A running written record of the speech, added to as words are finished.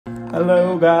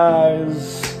Hello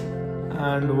guys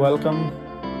and welcome.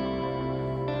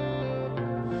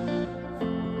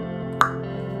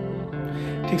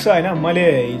 ठिक छ हैन मैले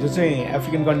हिजो चाहिँ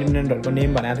अफ्रिकन कन्टिनेन्टहरुको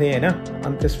नेम भनेको थिएँ हैन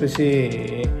अनि त्यसपछि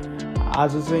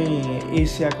आज चाहिँ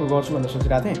एसियाको गर्छु भनेर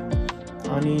सोचिरहेको थिएँ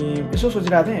अनि यसो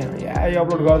सोचिरहेको थिएँ यो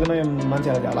अपलोड गर्दैन यो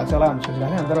मान्छेहरुलाई झ्याउ लाग्छ होला भनेर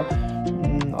सोचिरहेको थिएँ तर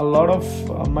a lot of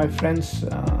my friends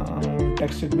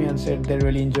texted me and said they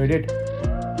really enjoyed it.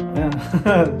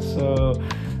 So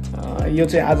यो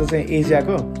चाहिँ आज चाहिँ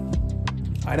एसियाको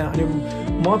हैन अनि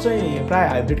म चाहिँ प्राय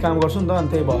हाइब्रिड काम गर्छु नि त अनि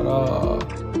त्यही भएर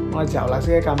मलाई झ्याउ लाग्छ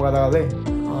के काम गर्दा गर्दै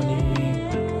अनि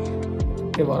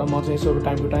त्यही भएर म चाहिँ यसो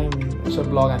टाइम टु टाइम यसो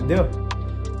ब्लग हान्दियो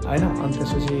हैन अनि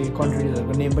त्यसपछि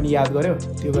कन्ट्रीजहरुको नेम पनि याद गर्यो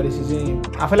त्यो गरेपछि चाहिँ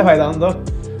आफैलाई फाइदा हो नि त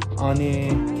अनि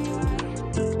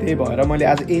त्यही भएर मैले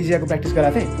आज एसियाको प्र्याक्टिस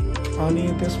गराएको थिएँ अनि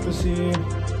त्यसपछि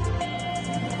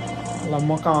ल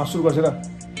म कहाँ सुरु गर्छु त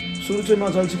सुरु चाहिँ म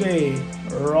जल्छुकै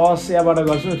रसियाबाट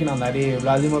गर्छु किन भन्दाखेरि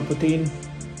Vladimir Putin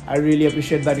I really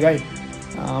appreciate that गाई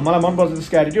मलाई मनपर्छ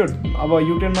त्यसको एटिट्युड अब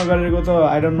युक्रेनमा गरेको त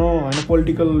आई डोन्ट नो होइन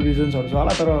पोलिटिकल रिजन्सहरू छ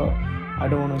होला तर I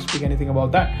don't want to speak anything about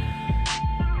that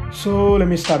so let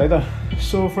me start है त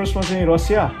सो फर्स्टमा चाहिँ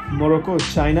Russia Morocco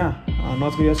China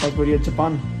north Korea south Korea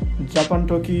Japan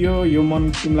Tokyo यो मन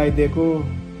तिमीलाई दिएको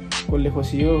कसले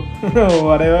खोसियो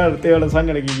whatever त्यो एउटा छ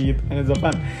नि गीत होइन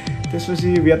जापान त्यसपछि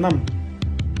भियतनाम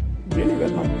रियली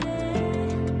भियतनाम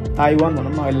ताइवान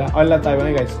भनौँ न अहिले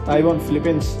ताइवानै गाइस ताइवान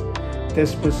फिलिपिन्स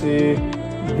त्यसपछि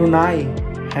ब्रुनाई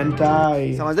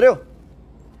हेन्टाई समझ रहे हो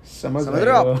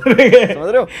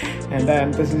हेन्टाई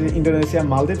अनि त्यसपछि इन्डोनेसिया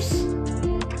मालदिप्स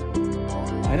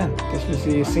हैन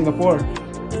त्यसपछि सिङ्गापुर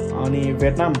अनि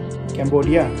भियतनाम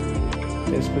क्याम्बोडिया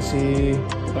त्यसपछि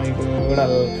तपाईको एउटा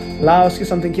लाओस कि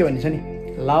समथिङ के भनिन्छ नि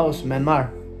लाओस म्यानमार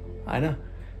हैन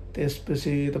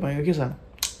त्यसपछि तपाईको के छ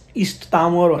इस्ट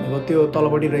तामोर भनेको त्यो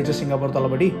तलपट्टि रहेछ सिङ्गापुर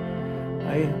तलपट्टि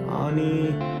है अनि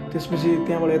त्यसपछि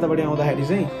त्यहाँबाट यतापट्टि आउँदाखेरि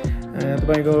चाहिँ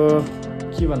तपाईको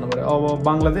के भन्नु पर्यो अब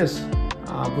Bangladesh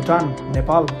Bhutan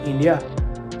Nepal India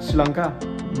Sri Lanka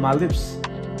Maldives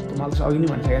Maldives अघि नै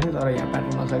भनिसकेको थिएँ तर यहाँ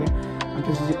प्याटर्न नसके अनि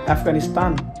त्यसपछि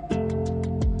अफगानिस्तान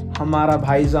हमारा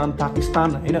भाइजान पाकिस्तान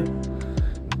हैन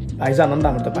भाइजान हो नि त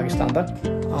हाम्रो त पाकिस्तान त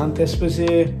अनि त्यसपछि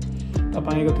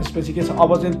तपाईको त्यसपछि के छ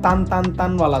अब चाहिँ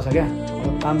तानवाला छ क्या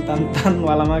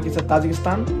तानवालामा के छ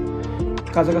ताजिकिस्तान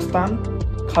कजाकिस्तान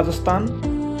खाजस्तान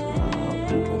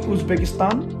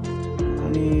उज्बेकिस्तान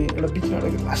अनि एउटा बिचमा एउटा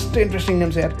लास्ट इन्ट्रेस्टिङ नेम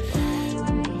छ यार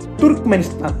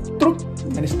तुर्कमेनिस्तान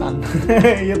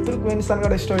यो तुर्कमेनिस्तानको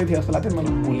एउटा स्टोरी थियो जस्तो लाग्थ्यो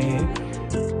मलाई भुलेँ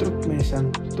तुर्कमेनिस्तान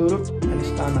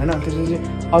हैन त्यसपछि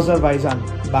अजरबाइजान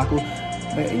बाकु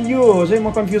यो चाहिँ म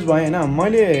कन्फ्युज भएँ हैन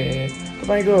मैले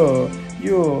तपाईको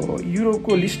यो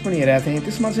युरोपको लिस्ट पनि हेरेको थिएँ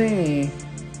त्यसमा चाहिँ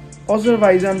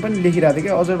अजरबाइजान पनि लेखिरहेको थियो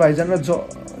क्या अजरबाइजान र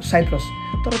साइप्रस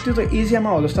तर त्यो त एसियामा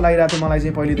हो जस्तो लागिरहेको थियो मलाई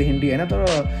चाहिँ पहिलेदेखि होइन तर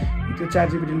त्यो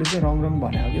च्याटजिपिटीले चाहिँ रङ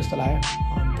भने हो जस्तो लाग्यो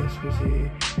अनि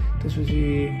त्यसपछि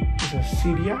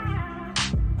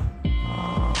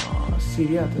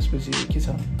सिरिया त्यसपछि के छ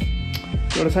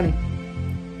एउटा छ नि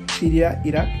सिरिया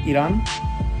इराक इरान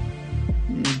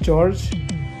जर्ज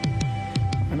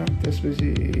हैन त्यसपछि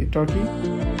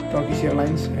टर्किस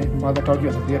एयरलाइन्स है म त टर्की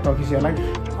भन्दा थियो टर्किस एयरलाइन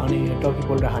अनि टर्की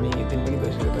पोल्ट्री खाने दिन पनि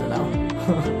गइसक्यो त्यो बेला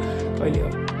कहिले हो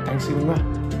थ्याङ्क्सगिभिङमा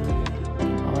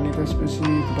अनि त्यसपछि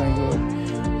तपाईँको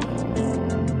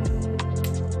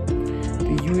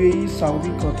युएई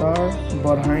साउदी कतार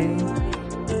बहराइन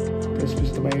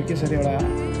त्यसपछि तपाईँको के छ एउटा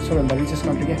सबैभन्दा रिचेस्ट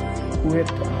कन्ट्री क्या कुवेत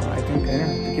आई थिङ्क होइन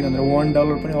किन भन्दा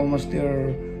 $1 पनि अलमोस्ट देयर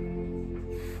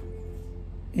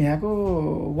यहाँको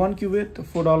 1 क्युबेट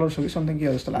 $4 हो कि समथिङ के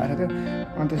हो जस्तो लागेको थियो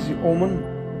अनि त्यसपछि ओमन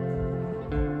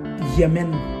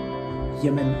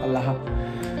यमेन अल्लाह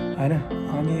होइन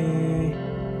अनि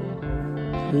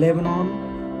Lebanon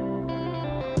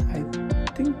I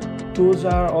think those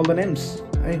are all the names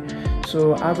है सो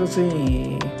आज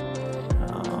चाहिँ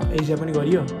एसिया पनि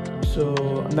गरियो so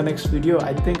the next video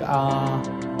I think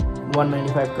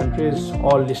 195 countries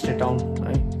all listed down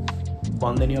है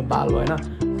भन्दै नि बाल भएन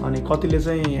अनि कतिले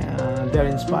चाहिँ दे आर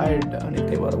इन्सपायर्ड अनि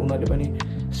त्यही भएर उनीहरूले पनि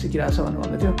सिकिरहेछ भनेर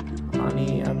भन्दै थियो अनि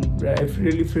आई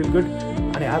रियली फिल गुड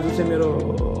अनि आज चाहिँ मेरो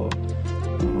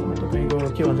तपाईँको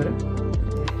के भन्छ अरे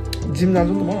जिम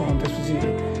जान्छु नि त म अनि त्यसपछि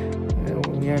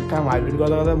यहाँ काम हाइब्रिड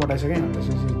गर्दा गर्दा मोटाइसकेँ अनि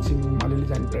त्यसपछि जिम अलिअलि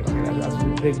जाने प्र्याक्टिस गरिरहेको छु आज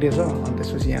ब्रेक डे छ अनि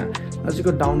त्यसपछि यहाँ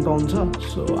नजिकको डाउन टाउन छ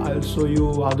so I will so you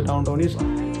how the down town is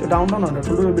त्यो डाउन टाउन भनेर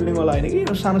ठुल्ठुलो बिल्डिङवाला होइन कि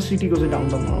सानो सिटीको चाहिँ डाउन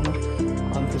टाउन बनाउनु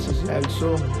अनि त्यसपछि I will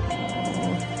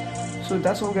So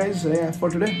that's all guys for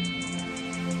today.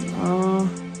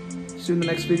 See you in the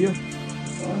next video.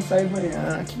 Side में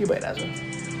के भइरहेछ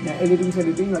यहाँ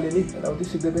एडिटिङ अलिअलि यताउति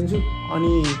सिक्दै पनि छु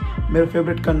अनि मेरो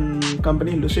फेभरेट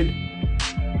कम्पनी लुसिड।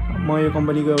 म यो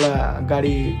कम्पनीको एउटा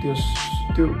गाडी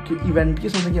त्यो इभेन्ट के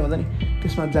के भन्छ नि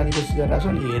त्यसमा जाने कोसिस गरिरहेको छु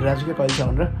अनि हेरिरहेको छु क्या कहिले छ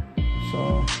भनेर। So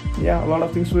yeah lot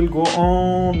of things will go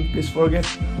on, please forget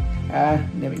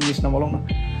English नबोलाउँ न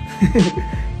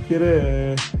के अरे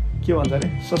के भन्छ अरे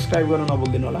सब्सक्राइब गर्न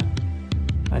नभुलिदिनु होला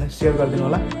होइन, सेयर गरिदिनु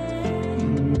होला।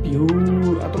 भ्यू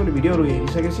तपाईँले भिडियोहरू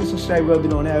हेरिसकेपछि सब्सक्राइब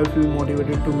गरिदिनु भने I will feel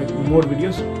motivated to make more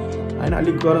videos होइन।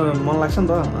 अलिक गर्न मन लाग्छ नि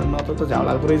त, नत्र त झाउ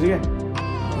लाग्दो रहेछ क्या।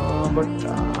 But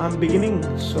I am beginning,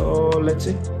 so let's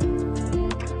see.